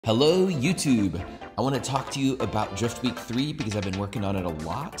Hello YouTube! I want to talk to you about Drift Week 3 because I've been working on it a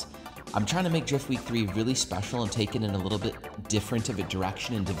lot. I'm trying to make Drift Week 3 really special and take it in a little bit different of a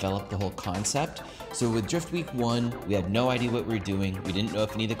direction and develop the whole concept. So with Drift Week 1, we had no idea what we were doing. We didn't know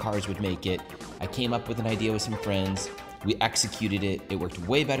if any of the cars would make it. I came up with an idea with some friends. We executed it. It worked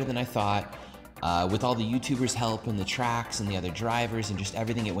way better than I thought. With all the YouTubers' help and the tracks and the other drivers and just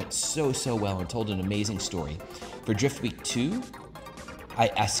everything, it went so well and told an amazing story. For Drift Week 2, I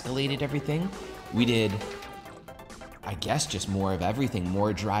escalated everything. We did, I guess, just more of everything.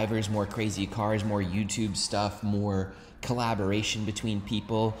 More drivers, more crazy cars, more YouTube stuff, more collaboration between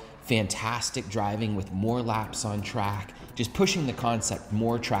people, fantastic driving with more laps on track, just pushing the concept,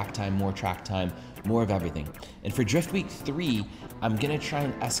 more track time, more of everything. And for Drift Week 3, I'm gonna try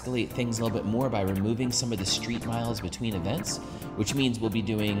and escalate things a little bit more by removing some of the street miles between events, which means we'll be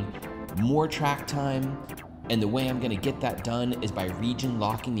doing more track time. And the way I'm gonna get that done is by region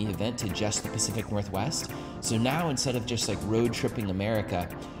locking the event to just the Pacific Northwest. So now instead of just like road tripping America,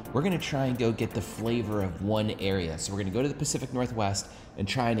 we're gonna try and go get the flavor of one area. So we're gonna go to the Pacific Northwest and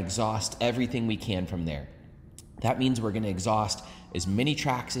try and exhaust everything we can from there. That means we're gonna exhaust as many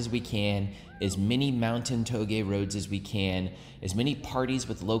tracks as we can, as many mountain toge roads as we can, as many parties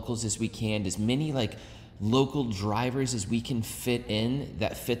with locals as we can, as many like local drivers as we can fit in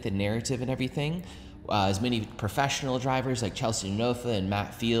that fit the narrative and everything. As many professional drivers like Chelsea Nofa and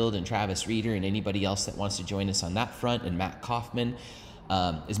Matt Field and Travis Reeder and anybody else that wants to join us on that front, and Matt Kaufman.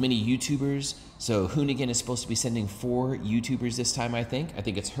 As many YouTubers. So Hoonigan is supposed to be sending 4 YouTubers this time, I think. I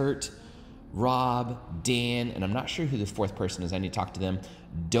think it's Hurt, Rob, Dan, and I'm not sure who the 4th person is. I need to talk to them.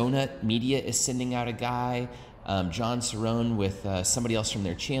 Donut Media is sending out a guy. John Cerrone with somebody else from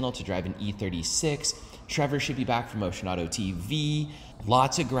their channel to drive an E36. Trevor should be back from Ocean Auto TV.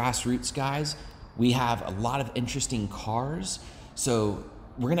 Lots of grassroots guys. We have a lot of interesting cars. So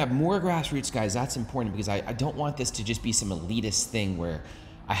we're gonna have more grassroots guys. That's important because I don't want this to just be some elitist thing where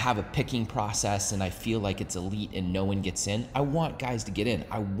I have a picking process and I feel like it's elite and no one gets in. I want guys to get in.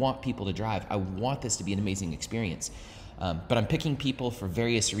 I want people to drive. I want this to be an amazing experience. But I'm picking people for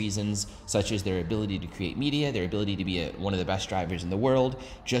various reasons, such as their ability to create media, their ability to be one of the best drivers in the world,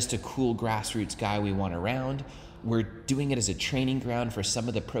 just a cool grassroots guy we want around. We're doing it as a training ground for some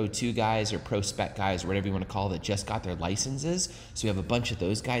of the Pro 2 guys or Pro Spec guys or whatever you want to call it that just got their licenses. So we have a bunch of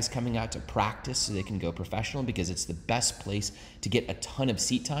those guys coming out to practice so they can go professional because it's the best place to get a ton of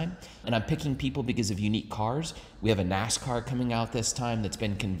seat time. And I'm picking people because of unique cars. We have a NASCAR coming out this time that's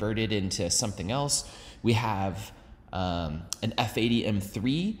been converted into something else. We have an F80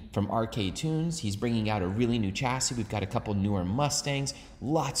 M3 from RK Tunes. He's bringing out a really new chassis. We've got a couple newer Mustangs,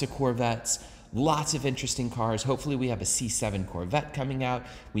 lots of Corvettes, lots of interesting cars. Hopefully we have a C7 Corvette coming out.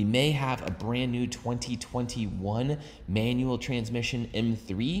 We may have a brand new 2021 manual transmission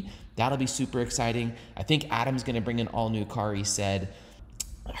M3. That'll be super exciting. I think Adam's gonna bring an all new car, he said.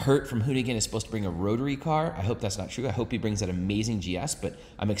 Hurt from Hoonigan is supposed to bring a rotary car. I hope that's not true. I hope he brings that amazing GS, but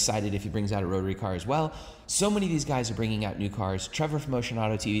I'm excited if he brings out a rotary car as well. So many of these guys are bringing out new cars. Trevor from Ocean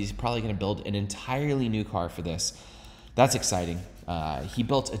Auto TV is probably gonna build an entirely new car for this. That's exciting. He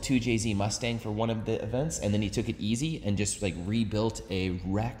built a 2JZ Mustang for one of the events, and then he took it easy and just like rebuilt a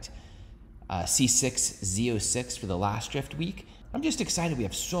wrecked C6 Z06 for the last Drift Week. I'm just excited. We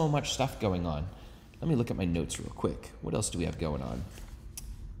have so much stuff going on. Let me look at my notes real quick. What else do we have going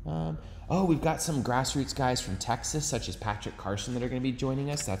on? Oh, we've got some grassroots guys from Texas, such as Patrick Carson, that are going to be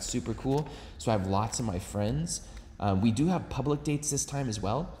joining us. That's super cool. So I have lots of my friends. We do have public dates this time as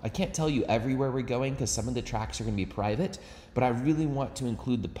well. I can't tell you everywhere we're going because some of the tracks are going to be private, but I really want to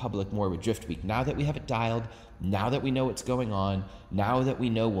include the public more with Drift Week. Now that we have it dialed, now that we know what's going on, now that we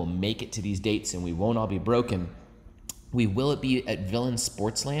know we'll make it to these dates and we won't all be broken, we will be at Villain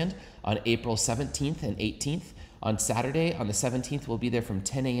Sportsland on April 17th and 18th. On Saturday, on the 17th, we'll be there from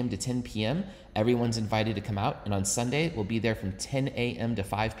 10 a.m. to 10 p.m. Everyone's invited to come out. And on Sunday, we'll be there from 10 a.m. to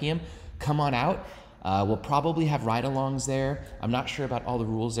 5 p.m. Come on out. We'll probably have ride-alongs there. I'm not sure about all the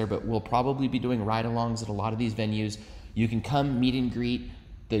rules there, but we'll probably be doing ride-alongs at a lot of these venues. You can come meet and greet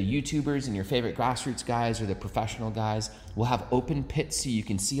the YouTubers and your favorite grassroots guys or the professional guys. We'll have open pits so you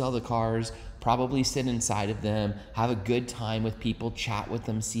can see all the cars, probably sit inside of them, have a good time with people, chat with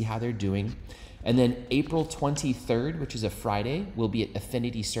them, see how they're doing. And then April 23rd, which is a Friday, we'll be at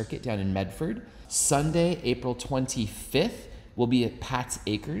Affinity Circuit down in Medford. Sunday, April 25th, we'll be at Pat's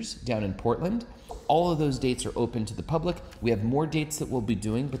Acres down in Portland. All of those dates are open to the public. We have more dates that we'll be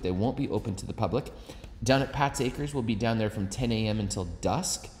doing, but they won't be open to the public. Down at Pat's Acres, we'll be down there from 10 a.m. until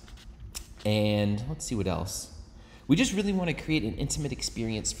dusk. And let's see what else. We just really want to create an intimate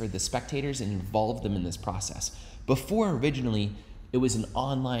experience for the spectators and involve them in this process. Before, originally, It was an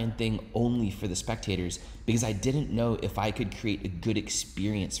online thing only for the spectators because I didn't know if I could create a good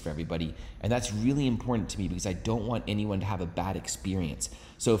experience for everybody. And that's really important to me because I don't want anyone to have a bad experience.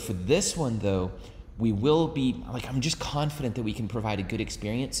 So for this one though, we will be, like, I'm just confident that we can provide a good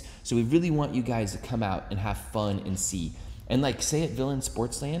experience. So we really want you guys to come out and have fun and see. And like say at Villain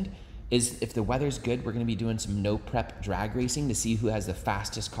Sportsland, is if the weather's good, we're gonna be doing some no prep drag racing to see who has the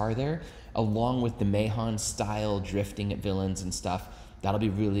fastest car there, along with the Mahon style drifting at Villains and stuff. That'll be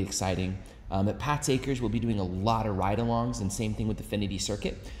really exciting. At Pat's Acres, we'll be doing a lot of ride-alongs, and same thing with Affinity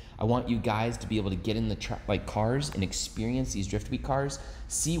Circuit. I want you guys to be able to get in the cars and experience these Drift Week cars,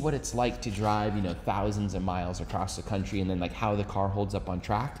 see what it's like to drive, you know, thousands of miles across the country, and then like how the car holds up on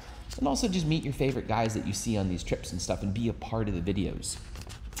track, and also just meet your favorite guys that you see on these trips and stuff, and be a part of the videos.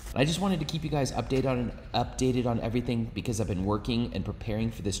 I just wanted to keep you guys updated on everything because I've been working and preparing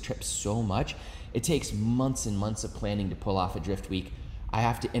for this trip so much. It takes months and months of planning to pull off a Drift Week. I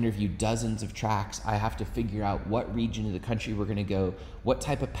have to interview dozens of tracks. I have to figure out what region of the country we're gonna go, what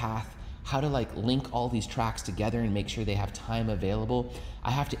type of path, how to like link all these tracks together and make sure they have time available.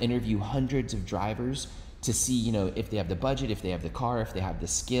 I have to interview hundreds of drivers to see, you know, if they have the budget, if they have the car, if they have the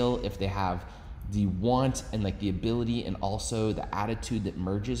skill, if they have the want and like the ability, and also the attitude that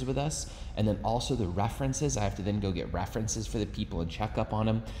merges with us, and then also the references. I have to then go get references for the people and check up on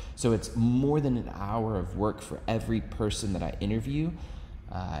them. So it's more than an hour of work for every person that I interview.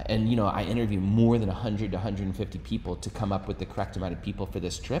 And you know, I interview more than 100 to 150 people to come up with the correct amount of people for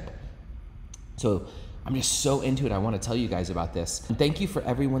this trip. So I'm just so into it. I want to tell you guys about this. And thank you for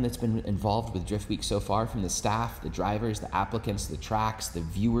everyone that's been involved with Drift Week so far, from the staff, the drivers, the applicants, the tracks, the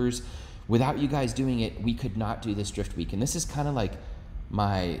viewers. Without you guys doing it, we could not do this Drift Week. And this is kind of like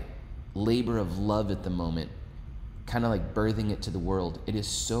my labor of love at the moment, kind of like birthing it to the world. It is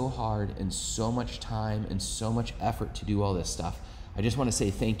so hard and so much time and so much effort to do all this stuff. I just want to say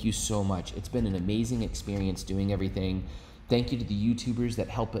thank you so much. It's been an amazing experience doing everything. Thank you to the YouTubers that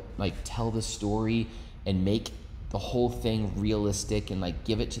help it like tell the story and make the whole thing realistic and like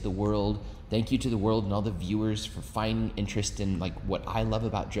give it to the world. Thank you to the world and all the viewers for finding interest in like what I love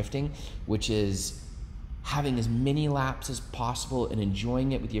about drifting, which is having as many laps as possible and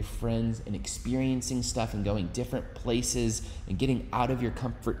enjoying it with your friends and experiencing stuff and going different places and getting out of your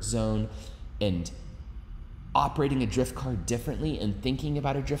comfort zone and operating a drift car differently and thinking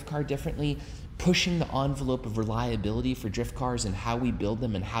about a drift car differently, pushing the envelope of reliability for drift cars and how we build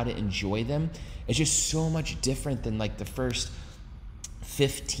them and how to enjoy them. It's just so much different than like the first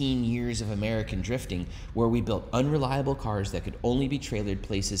 15 years of American drifting, where we built unreliable cars that could only be trailered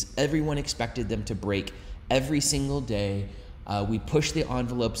places. Everyone expected them to break every single day. We pushed the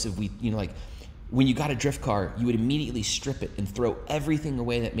envelopes of, like when you got a drift car, you would immediately strip it and throw everything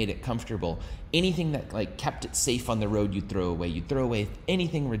away that made it comfortable. Anything that like kept it safe on the road, you'd throw away. You'd throw away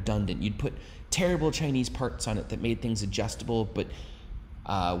anything redundant. You'd put terrible Chinese parts on it that made things adjustable, but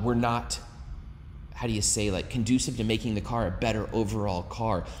were not, how do you say, like conducive to making the car a better overall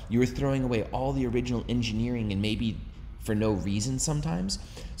car. You were throwing away all the original engineering, and maybe for no reason sometimes.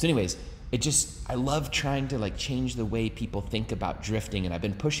 So anyways, I love trying to like change the way people think about drifting, and I've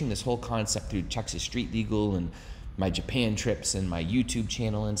been pushing this whole concept through Texas Street Legal and my Japan trips and my YouTube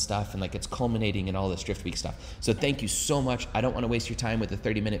channel and stuff, and like it's culminating in all this Drift Week stuff. So thank you so much. I don't want to waste your time with a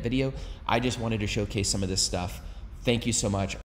 30-minute video. I just wanted to showcase some of this stuff. Thank you so much.